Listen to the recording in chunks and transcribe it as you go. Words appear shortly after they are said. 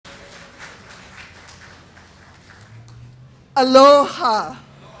Aloha.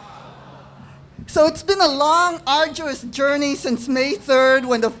 So it's been a long, arduous journey since May 3rd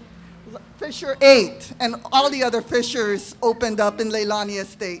when the Fissure 8 and all the other fissures opened up in Leilani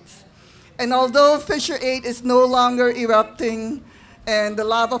Estates. And although Fissure 8 is no longer erupting and the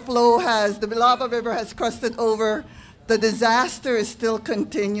lava river has crusted over, the disaster is still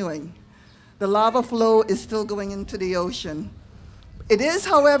continuing. The lava flow is still going into the ocean. It is,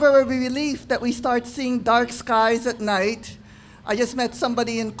 however, a relief that we start seeing dark skies at night. I just met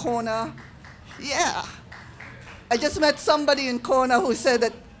somebody in Kona. Yeah. I just met somebody in Kona who said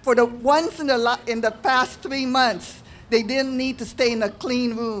that for the once in the past 3 months, they didn't need to stay in a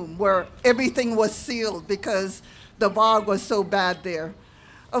clean room where everything was sealed because the fog was so bad there.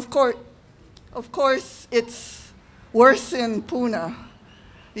 Of course, it's worse in Puna.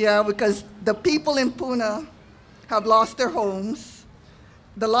 Yeah, because the people in Puna have lost their homes.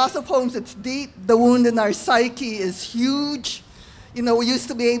 The loss of homes, it's deep. The wound in our psyche is huge. You know, we used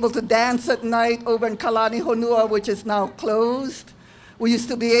to be able to dance at night over in Kalani Honua, which is now closed. We used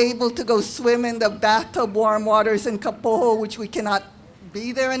to be able to go swim in the bathtub warm waters in Kapoho, which we cannot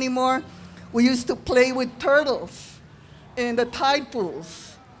be there anymore. We used to play with turtles in the tide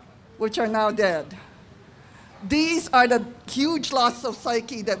pools, which are now dead. These are the huge loss of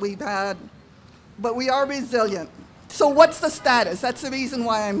psyche that we've had, but we are resilient. So what's the status? That's the reason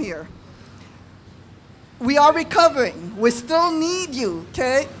why I'm here. We are recovering. We still need you,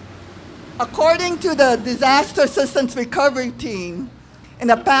 okay? According to the Disaster Assistance Recovery Team, in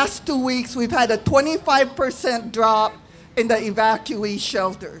the past 2 weeks, we've had a 25% drop in the evacuee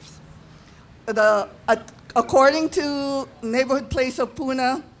shelters. According to Neighborhood Place of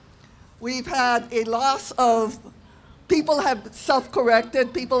Puna, we've had a loss of, people have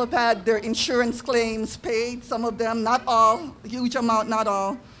self-corrected, people have had their insurance claims paid, some of them, not all, a huge amount, not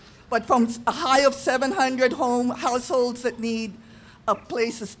all, but from a high of 700 households that need a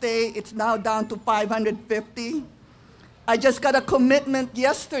place to stay, it's now down to 550. I just got a commitment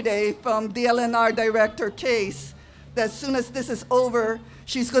yesterday from DLNR Director Case that as soon as this is over,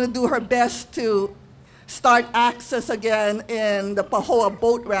 she's going to do her best to start access again in the Pahoa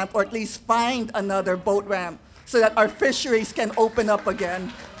boat ramp, or at least find another boat ramp so that our fisheries can open up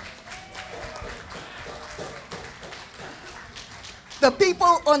again. The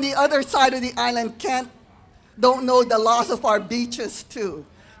people on the other side of the island don't know the loss of our beaches too.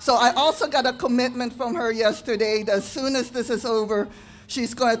 So I also got a commitment from her yesterday that as soon as this is over,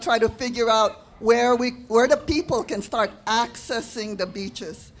 she's going to try to figure out where the people can start accessing the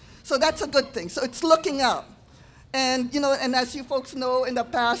beaches. So that's a good thing. So it's looking up. And, you know, and as you folks know, in the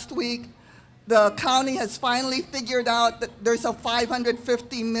past week, the county has finally figured out that there's a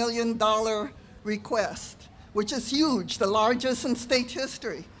 $550 million request, which is huge, the largest in state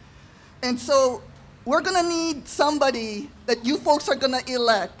history. And so we're going to need somebody that you folks are going to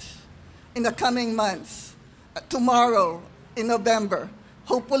elect in the coming months, tomorrow in November,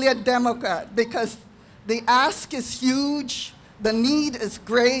 hopefully a Democrat, because the ask is huge, the need is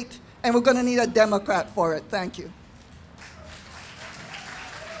great, and we're going to need a Democrat for it. Thank you.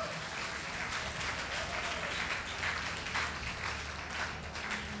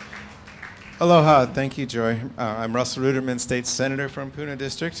 Aloha, thank you, Joy. I'm Russell Ruderman, State Senator from Puna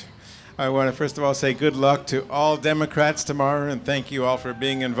District. I want to first of all say good luck to all Democrats tomorrow and thank you all for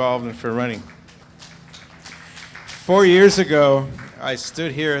being involved and for running. 4 years ago, I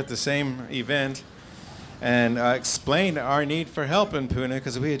stood here at the same event and explained our need for help in Puna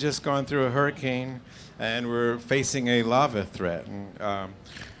because we had just gone through a hurricane and we're facing a lava threat. And,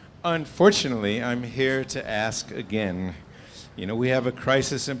 unfortunately, I'm here to ask again. You know, we have a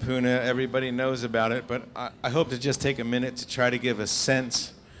crisis in Puna, everybody knows about it, but I hope to just take a minute to try to give a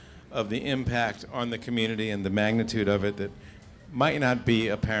sense of the impact on the community and the magnitude of it that might not be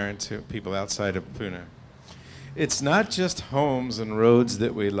apparent to people outside of Puna. It's not just homes and roads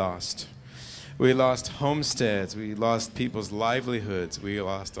that we lost. We lost homesteads, we lost people's livelihoods, we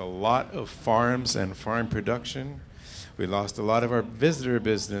lost a lot of farms and farm production, we lost a lot of our visitor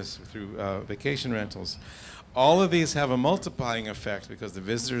business through vacation rentals. All of these have a multiplying effect because the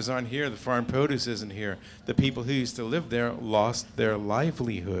visitors aren't here, the farm produce isn't here. The people who used to live there lost their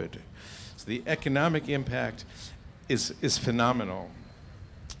livelihood. So the economic impact is phenomenal.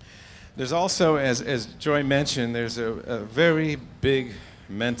 There's also, as Joy mentioned, there's a very big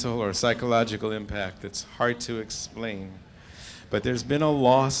mental or psychological impact that's hard to explain. But there's been a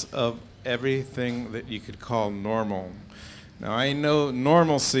loss of everything that you could call normal. Now I know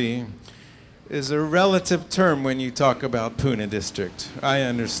normalcy is a relative term when you talk about Puna District. I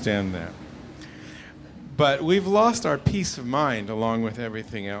understand that. But we've lost our peace of mind along with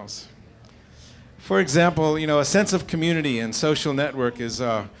everything else. For example, a sense of community and social network is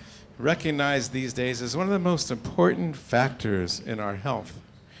recognized these days as one of the most important factors in our health.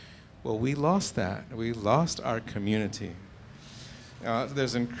 Well, we lost that. We lost our community.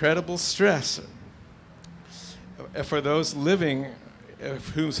 There's incredible stress for those living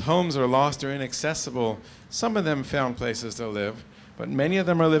whose homes are lost or inaccessible. Some of them found places to live, but many of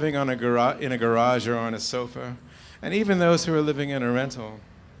them are living in a garage or on a sofa. And even those who are living in a rental,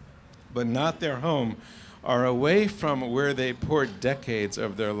 but not their home, are away from where they poured decades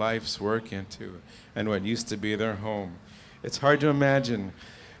of their life's work into and what used to be their home. It's hard to imagine,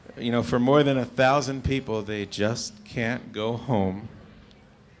 for more than 1,000 people, they just can't go home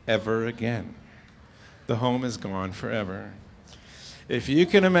ever again. The home is gone forever. If you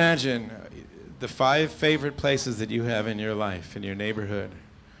can imagine the 5 favorite places that you have in your life, in your neighborhood,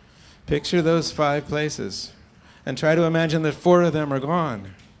 picture those 5 places and try to imagine that 4 of them are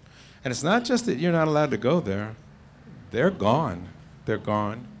gone. And it's not just that you're not allowed to go there. They're gone. They're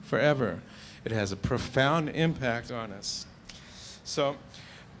gone forever. It has a profound impact on us. So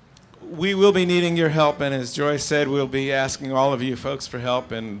we will be needing your help, and as Joy said, we'll be asking all of you folks for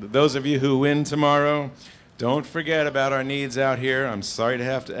help. And those of you who win tomorrow, don't forget about our needs out here. I'm sorry to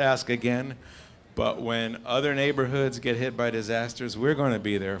have to ask again, but when other neighborhoods get hit by disasters, we're going to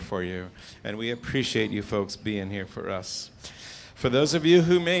be there for you. And we appreciate you folks being here for us. For those of you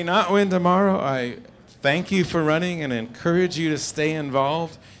who may not win tomorrow, I thank you for running and encourage you to stay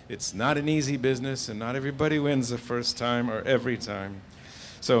involved. It's not an easy business, and not everybody wins the first time or every time.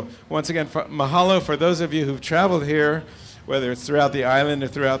 So once again, mahalo for those of you who've traveled here, whether it's throughout the island or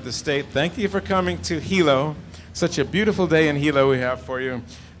throughout the state. Thank you for coming to Hilo. Such a beautiful day in Hilo we have for you.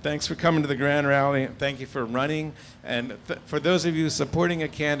 Thanks for coming to the Grand Rally. Thank you for running. And for those of you supporting a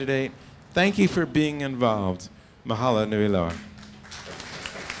candidate, thank you for being involved. Mahalo nui loa.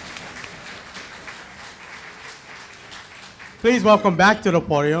 Please welcome back to the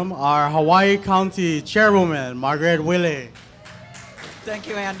podium our Hawaii County Chairwoman, Margaret Willie. Thank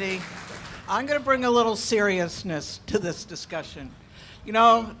you, Andy. I'm going to bring a little seriousness to this discussion.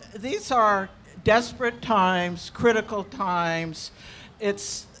 These are desperate times, critical times.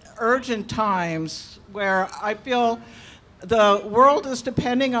 It's urgent times where I feel the world is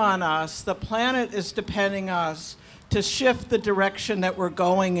depending on us, the planet is depending on us to shift the direction that we're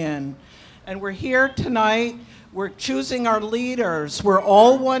going in. And we're here tonight. We're choosing our leaders. We're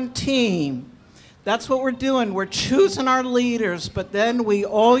all one team. That's what we're doing. We're choosing our leaders, but then we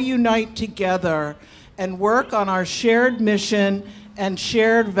all unite together and work on our shared mission and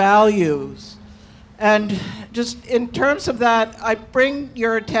shared values. And just in terms of that, I bring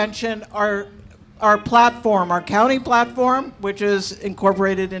your attention our platform, our county platform, which is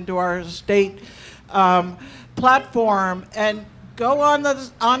incorporated into our state platform, and go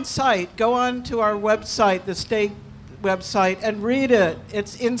on site, go on to our website, the state website, and read it.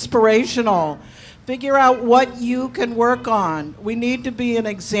 It's inspirational. Figure out what you can work on. We need to be an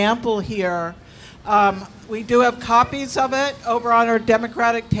example here. We do have copies of it over on our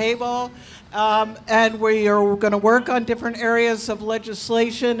Democratic table, and we are going to work on different areas of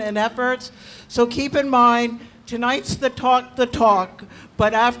legislation and efforts. So keep in mind, tonight's the talk,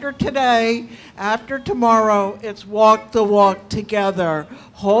 but after today, after tomorrow, it's walk the walk together.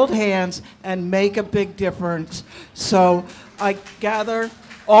 Hold hands and make a big difference. So I gather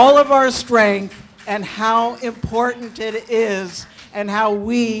all of our strength and how important it is and how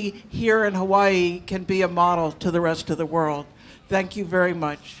we here in Hawaii can be a model to the rest of the world. Thank you very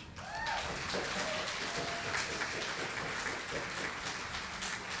much.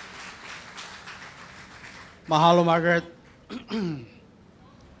 Mahalo, Margaret.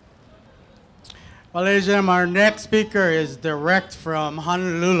 Well, ladies and gentlemen, our next speaker is direct from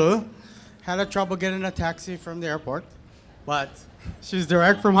Honolulu. Had a trouble getting a taxi from the airport, but she's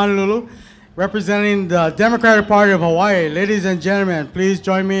direct from Honolulu, representing the Democratic Party of Hawaii. Ladies and gentlemen, please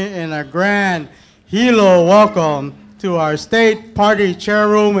join me in a grand Hilo welcome to our state party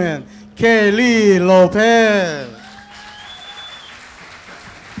chairwoman, Kaylee Lopez.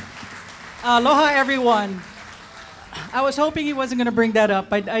 Aloha, everyone. I was hoping he wasn't going to bring that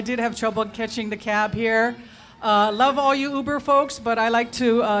up. I did have trouble catching the cab here. Love all you Uber folks, but I like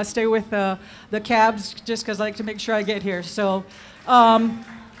to stay with the cabs just because I like to make sure I get here. So, one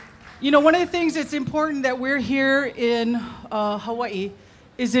of the things that's important that we're here in Hawaii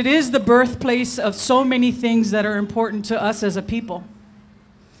is it is the birthplace of so many things that are important to us as a people.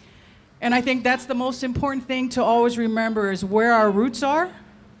 And I think that's the most important thing to always remember is where our roots are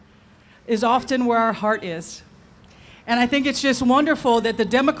is often where our heart is. And I think it's just wonderful that the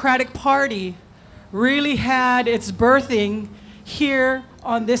Democratic Party really had its birthing here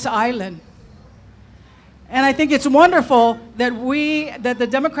on this island. And I think it's wonderful that that the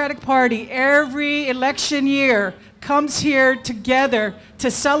Democratic Party every election year comes here together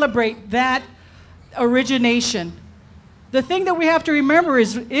to celebrate that origination. The thing that we have to remember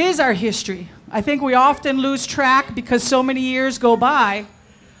is our history. I think we often lose track because so many years go by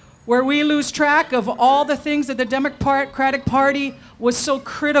where we lose track of all the things that the Democratic Party was so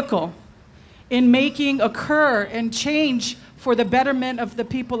critical in making occur and change for the betterment of the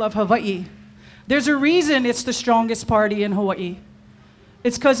people of Hawaii. There's a reason it's the strongest party in Hawaii.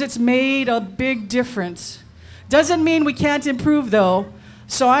 It's because it's made a big difference. Doesn't mean we can't improve though.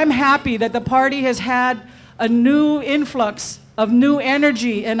 So I'm happy that the party has had a new influx of new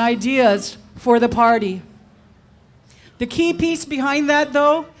energy and ideas for the party. The key piece behind that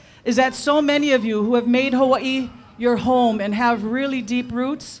though is that so many of you who have made Hawaii your home and have really deep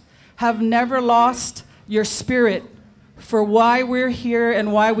roots have never lost your spirit for why we're here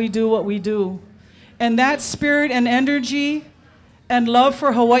and why we do what we do. And that spirit and energy and love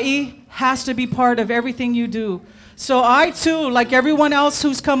for Hawaii has to be part of everything you do. So I too, like everyone else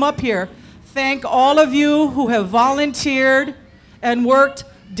who's come up here, thank all of you who have volunteered and worked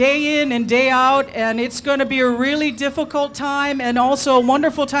day in and day out, and it's going to be a really difficult time and also a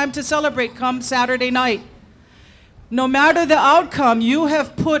wonderful time to celebrate come Saturday night. No matter the outcome, you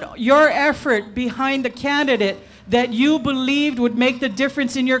have put your effort behind the candidate that you believed would make the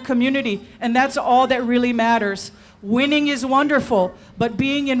difference in your community, and that's all that really matters. Winning is wonderful, but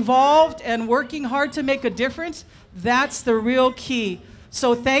being involved and working hard to make a difference, that's the real key.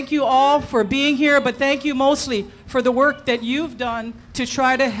 So thank you all for being here, but thank you mostly for the work that you've done to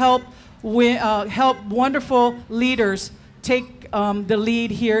try to help wonderful leaders take the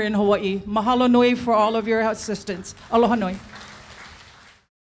lead here in Hawaii. Mahalo nui for all of your assistance. Aloha nui.